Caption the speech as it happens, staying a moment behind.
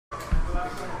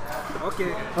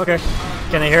Okay. Okay.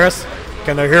 Can they hear us?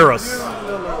 Can they hear us?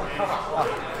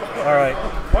 All right.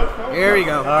 Here we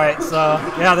go. All right. So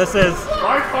yeah, this is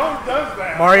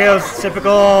Mario's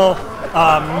typical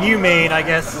new main, I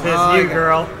guess. His new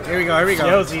girl. Here we go. Here we go.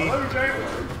 Josie.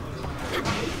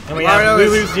 And we have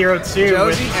LULU02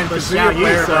 Josie with and the Xiaoyu.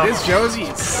 Xiaoyu. So This Josie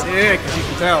is sick, as you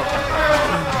can tell.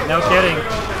 no kidding.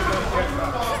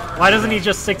 Why doesn't he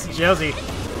just stick to Josie?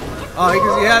 Oh,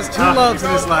 because he has two loves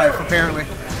in his life, apparently.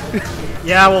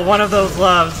 Yeah, well, one of those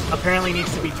loves apparently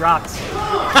needs to be dropped.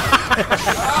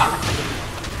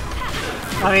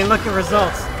 I mean, look at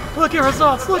results. Look at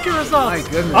results. Look at results.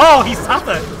 My goodness. Oh, he stopped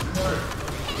it.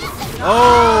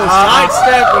 Oh,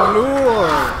 sidestep and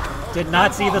lure. Did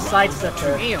not see the sidestep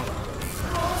there. Damn.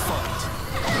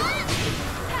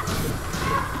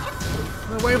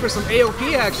 I'm waiting for some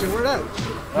AOP action. Where that?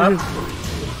 Well,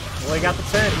 we got the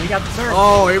turn. We got the turn.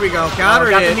 Oh, here we go. Counter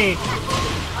got hit. the knee.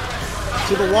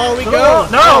 To the wall we To go. the wall.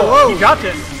 No, whoa. he dropped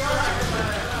it.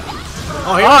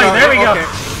 Oh, here we go. There we go. Okay.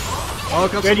 Oh,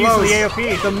 it comes Good some use of lows. the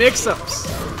AOP. The mix-ups.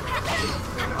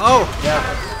 Oh. Yeah.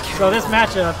 So this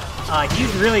matchup, he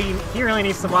really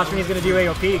needs to watch when he's going to do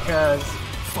AOP, because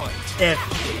if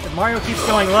Mario keeps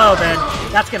going low, then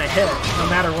that's going to hit no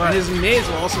matter what. And his mids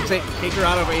will also take her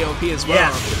out of AOP as well.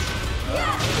 Yeah.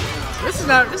 This is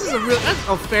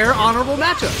a fair, honorable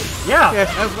matchup. Yeah.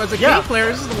 As a game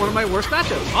player, this is one of my worst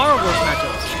matchups. Honorable worst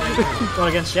matchups. Going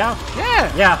against Xiao?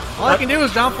 Yeah. Yeah. All I can do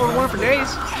is down 4-1 for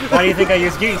days. Why do you think I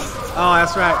use geese? Oh,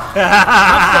 that's right.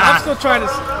 I'm still trying to,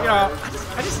 you know,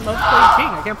 I just love playing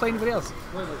King. I can't play anybody else.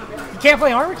 You can't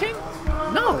play Armor King?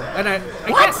 No, and I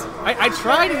What? can't. I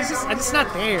tried. I'm just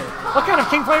not there. What kind of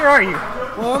King player are you?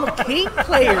 Well, I'm a King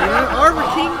player, you know, Armor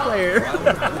King player.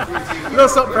 A little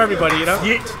something for everybody, you know.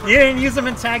 You didn't use them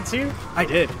in Tag 2? I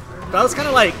did. But I was kind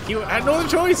of like, I had no other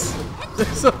choice.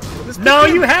 So, No,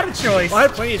 you had a choice. Well, I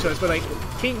had plenty of choice, but like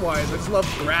King-wise, I just love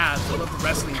grabs. I love the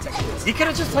wrestling techniques. You could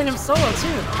have just played him solo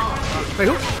too. Wait,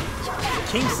 who?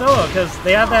 King solo, because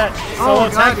they have that solo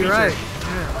tag feature. You're right.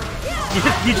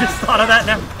 You just thought of that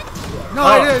now? No,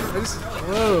 I did.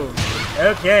 Whoa.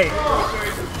 Okay.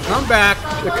 Comeback.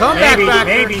 The comeback factor.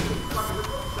 Maybe.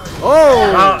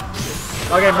 Oh.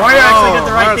 Okay, Mario actually did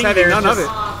the right thing there. None of it.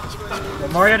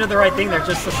 Well, Mario did the right thing there,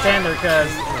 just to stand there, because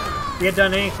if he had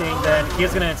done anything, then he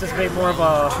was going to anticipate more of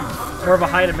a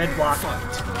high to mid block.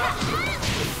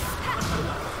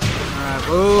 Alright,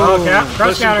 boom.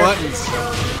 Crush counter. Buttons.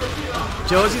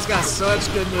 Josie's got such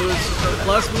good moves. Her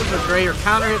plus moves are great. Her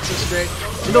counter hits are straight.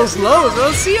 And those lows are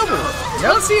unseeable. It's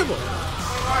unseeable.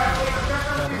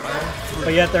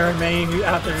 But yet there are many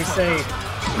out there who say,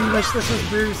 I wish this was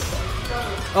Bruce.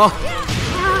 Oh.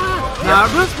 Nah,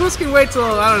 Bruce can wait till,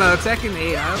 I don't know, Tekken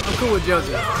 8. I'm cool with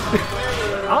Josie.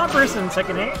 I want Bruce in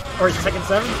Tekken 8, or Tekken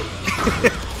 7.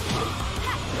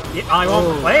 Yeah, I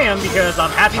won't play him because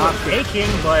I'm happy with King,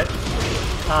 but,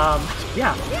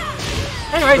 yeah.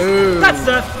 Anyways,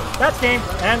 that's game,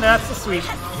 and that's the sweep.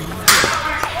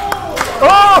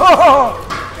 Oh!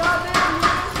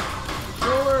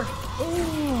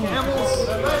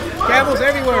 Camels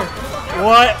everywhere.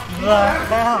 What the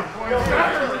hell?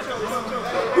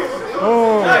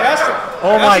 Oh,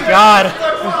 oh my god.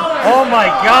 Oh my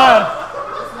god.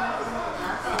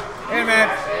 Hey man,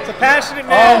 it's a passionate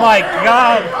man. Oh my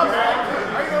god.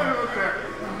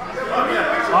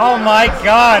 Oh my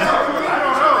god.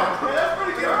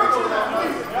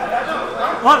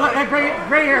 What? Hey, bring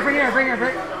it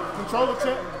here. Control the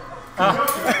tip.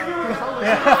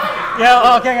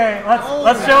 Yeah, okay.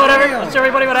 Let's show let's show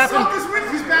everybody what happened.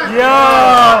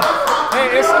 Yo! Hey,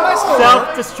 it's a nice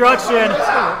self-destruction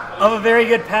of a very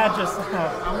good pad just now.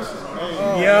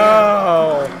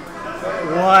 Yo!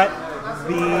 What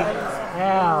the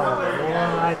hell?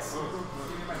 What?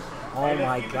 Oh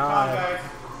my god.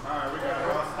 Alright, we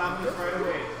gotta stop this right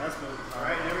away. That's good.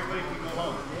 Alright, everybody can go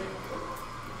home.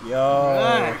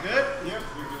 Yo. Good? Yep,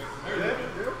 you're good.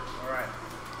 Good? Alright.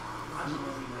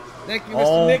 Thank you, Oh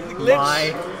Mr. Nick the Glitch. my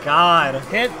god.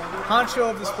 Head honcho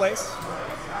of this place.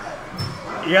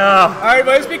 Yo. Alright,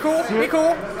 boys, be cool. Be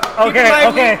cool.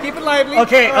 Okay, Keep it lively.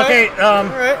 Okay, Alright.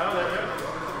 Alright.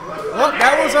 Well,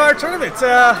 that was our tournament.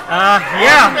 Yeah.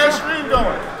 How's that stream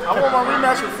going? I want my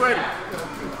rematch with Freddy.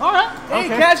 Alright. Hey,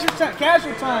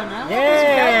 casual time, man.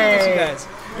 Yay. You guys.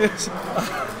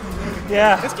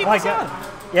 Yeah. Let's keep my this god. on.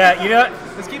 Yeah, you know what?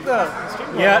 Let's keep the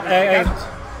Yeah,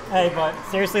 hey, but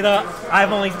seriously though, I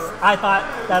thought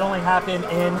that only happened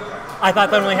in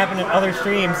other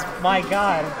streams. My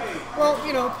god. Well,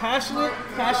 you know, passionate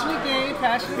game,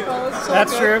 passionate fellas.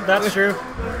 That's true.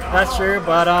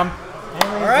 But anyways,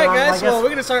 all right, guys. I guess, Well, we're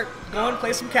gonna start going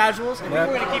play some casuals, and we're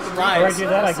gonna keep it live. We're gonna do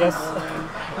that, I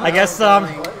guess.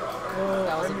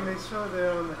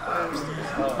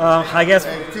 I guess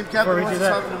Hey, team before captain we do wants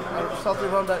that, to salty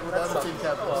run back with the other team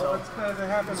captain. So.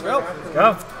 Let's go.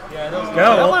 go.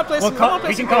 I wanna play some- I wanna play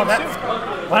We some can call games,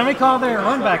 that. Why don't we call their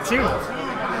run back too?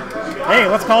 Hey,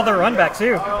 let's call their run back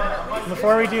too.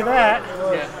 Before we do that,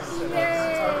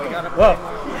 whoa.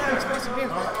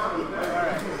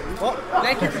 Well,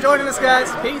 thank you for joining us,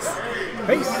 guys. Peace.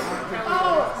 Peace.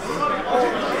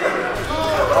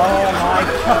 Oh my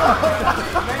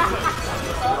god.